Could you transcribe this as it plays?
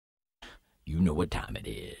You know what time it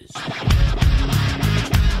is.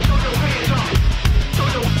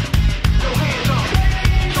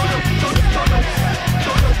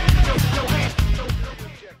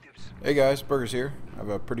 Hey guys, Burgers here. I have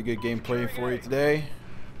a pretty good gameplay for you today.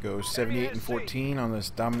 Goes 78-14 on this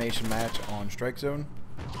domination match on Strikezone.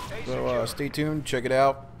 So stay tuned, check it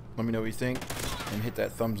out, let me know what you think, and hit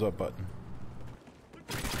that thumbs up button.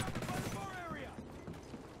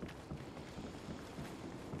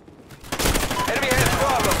 Enemy has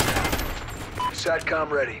Bravo. SATCOM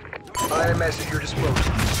ready. IMS at your disposal.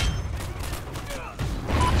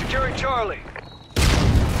 Securing Charlie.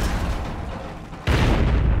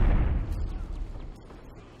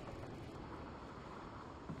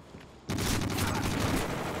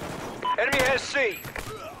 Enemy has C.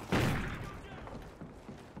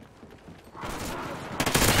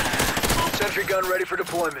 Sentry gun ready for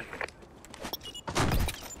deployment.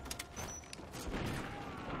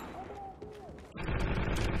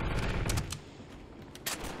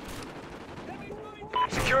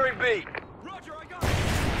 Securing B. Roger, I got it.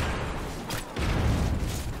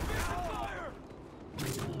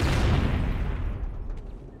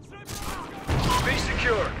 B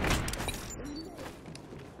secure.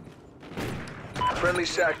 Friendly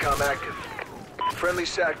SATCOM active. Friendly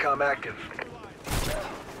SATCOM active.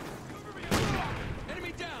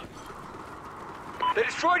 Enemy down. They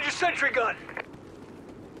destroyed your sentry gun.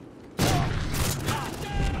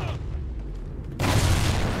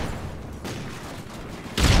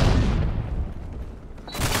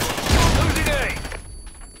 Losing A.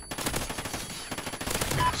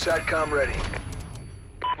 SATCOM ready.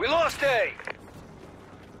 We lost A.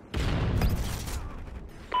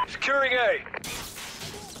 Securing A.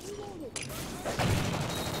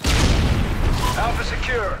 Alpha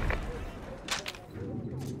secure.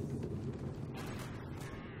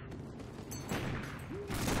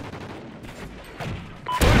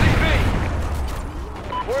 Losing B.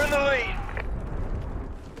 We're in the lead.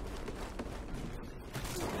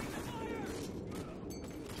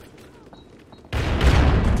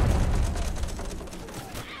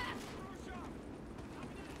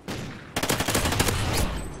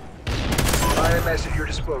 IMS at your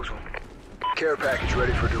disposal. Care package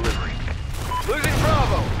ready for delivery. Losing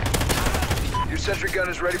Bravo! Your sentry gun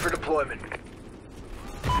is ready for deployment.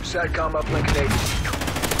 SATCOM uplink enabled.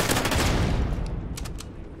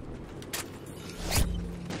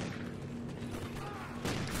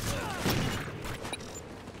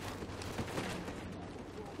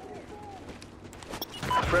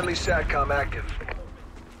 Friendly SATCOM active.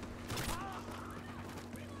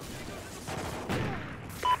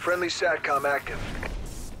 Friendly SATCOM active.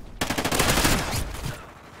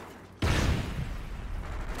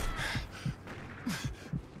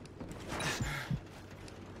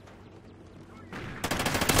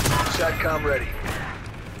 SATCOM ready.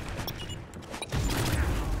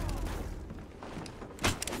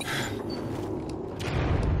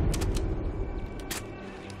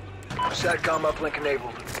 SATCOM uplink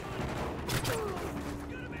enabled.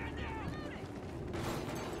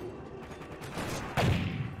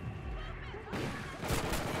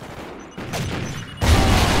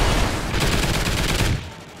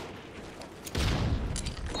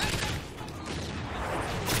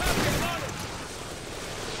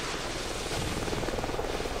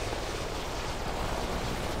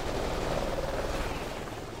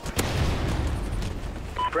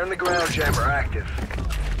 Friendly ground jammer active.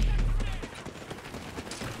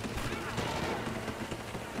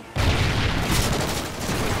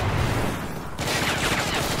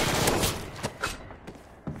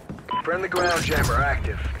 Friendly ground jammer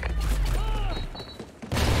active.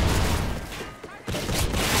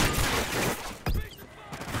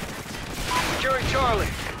 Securing Charlie.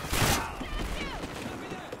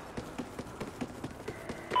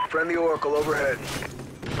 Friendly Oracle overhead.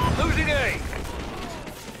 Losing A.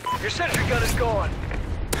 Your sentry gun is gone.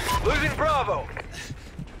 Losing Bravo.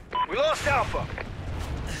 We lost Alpha.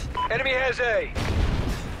 Enemy has A.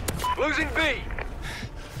 Losing B.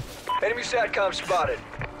 Enemy SATCOM spotted.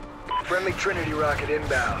 Friendly Trinity rocket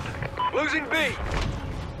inbound. Losing B.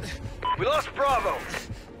 We lost Bravo.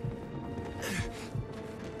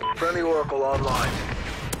 Friendly Oracle online.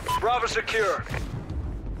 Bravo secure.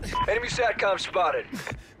 Enemy SATCOM spotted.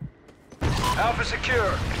 Alpha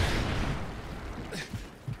secure.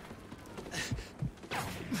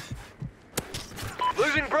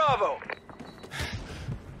 Losing Bravo.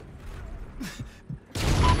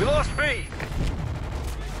 We lost B.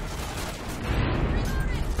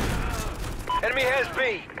 Enemy has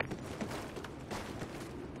B.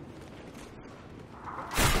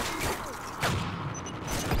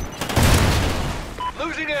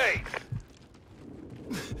 Losing A.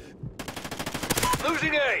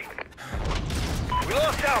 Losing A. We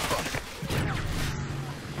lost Alpha.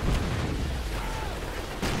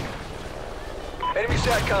 Enemy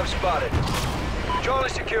SATCOM spotted. Charlie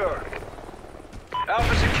secure.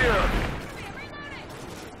 Alpha secure.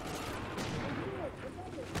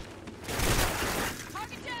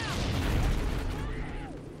 Target down.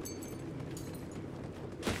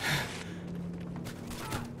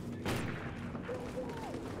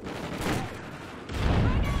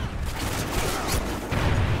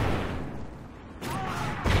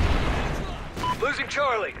 Losing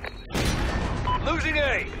Charlie. Losing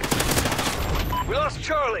A. We lost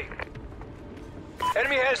Charlie.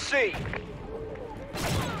 Enemy has C.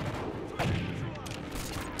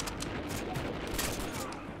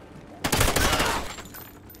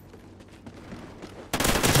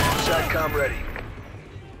 SATCOM ready.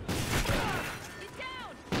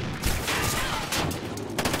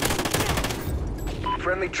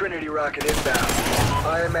 Friendly Trinity rocket inbound.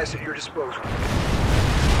 IMS at your disposal.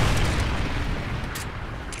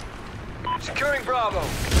 Securing Bravo.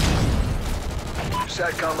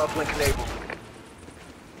 SATCOM uplink enabled.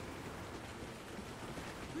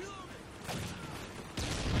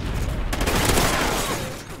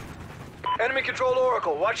 Enemy controlled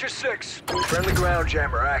Oracle. Watch your 6. Friendly ground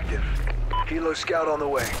jammer active. Helo scout on the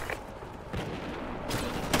way.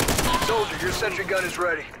 Soldier, your sentry gun is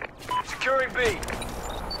ready. Securing B.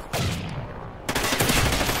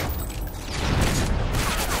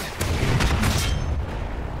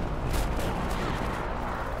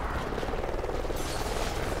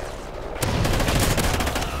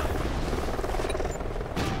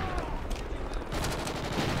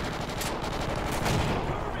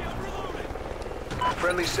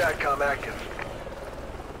 Friendly SATCOM active.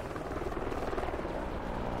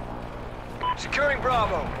 Securing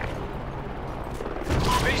Bravo.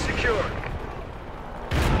 B secure.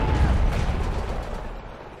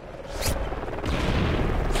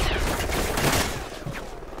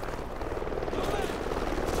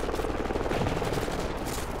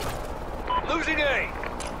 Losing A.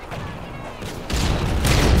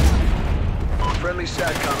 Friendly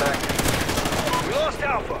SATCOM active. We lost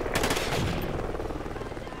Alpha.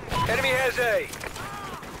 Enemy has A.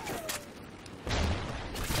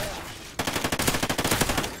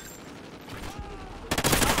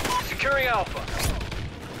 Securing Alpha.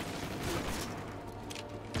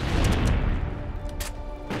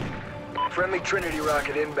 Friendly Trinity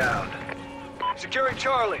rocket inbound. Securing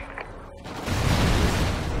Charlie.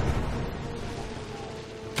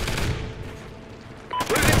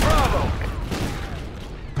 Losing Bravo.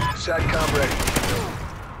 SATCOM ready.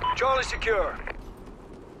 Charlie secure.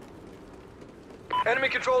 Enemy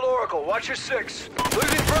controlled Oracle. Watch your 6.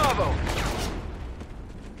 Losing Bravo.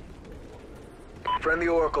 Friendly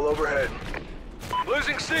Oracle overhead.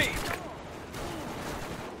 Losing C.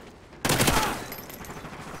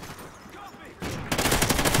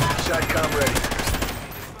 SATCOM ready.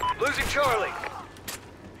 Losing Charlie.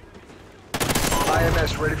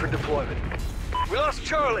 IMS ready for deployment. We lost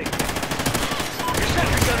Charlie. Your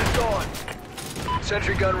sentry gun is gone.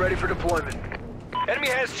 Sentry gun ready for deployment. Enemy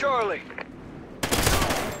has Charlie.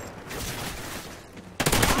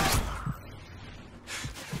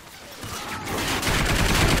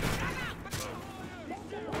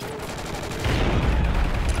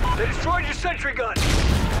 They destroyed your sentry gun!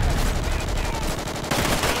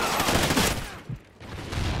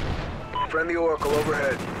 Friendly Oracle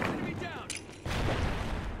overhead. Enemy down.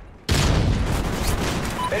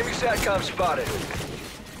 Enemy SATCOM spotted.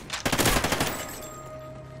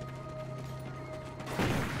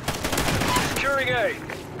 Securing A.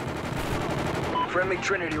 Friendly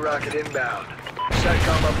Trinity rocket inbound.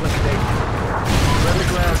 SATCOM uplink enabled. Friendly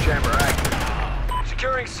ground jammer active.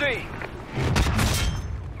 Securing C.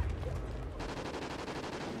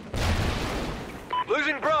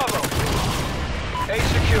 Losing Bravo. A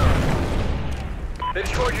secure. They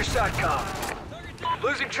destroyed your SATCOM.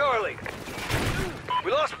 Losing Charlie.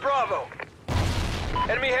 We lost Bravo.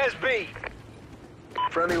 Enemy has B.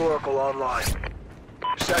 Friendly Oracle online.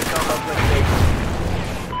 SATCOM uplink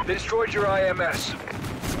enabled. They destroyed your IMS.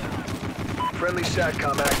 Friendly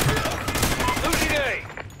SATCOM active. Losing A.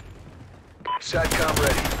 SATCOM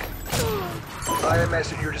ready.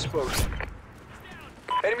 IMS at your disposal.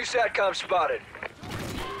 Enemy SATCOM spotted.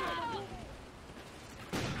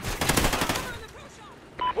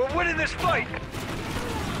 We're winning this fight!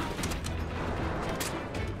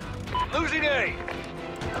 Losing A.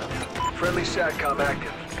 Friendly SATCOM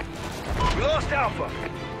active. We lost Alpha.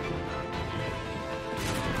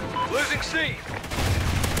 Losing C.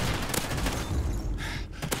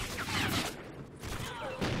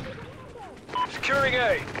 Securing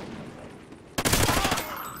A.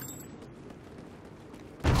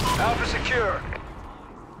 secure.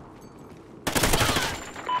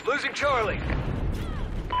 Losing Charlie.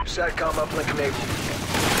 SATCOM uplink enabled.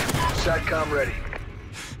 SATCOM ready.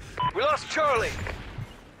 We lost Charlie.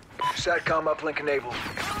 SATCOM uplink enabled.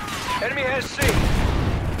 Enemy has C.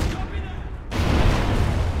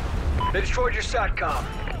 They destroyed your SATCOM.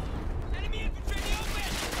 Enemy infantry in the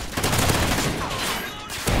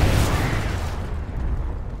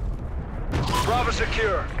open! Bravo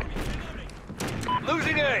secure.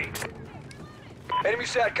 Losing A. Enemy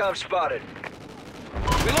SATCOM spotted.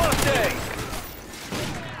 We lost A.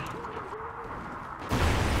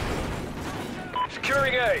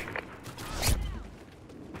 Securing A.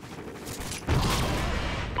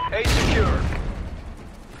 A secure.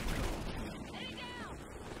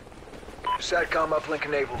 SATCOM uplink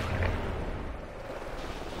enabled.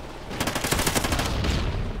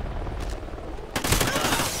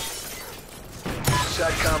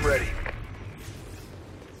 SATCOM ready.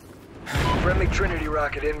 Friendly Trinity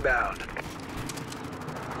rocket inbound.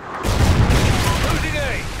 Losing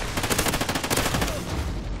A.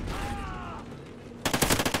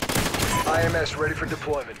 IMS ready for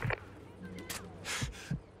deployment.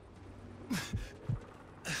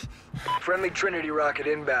 Friendly Trinity rocket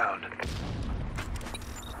inbound.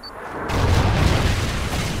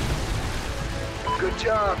 Good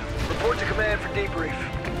job. Report to command for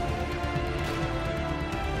debrief.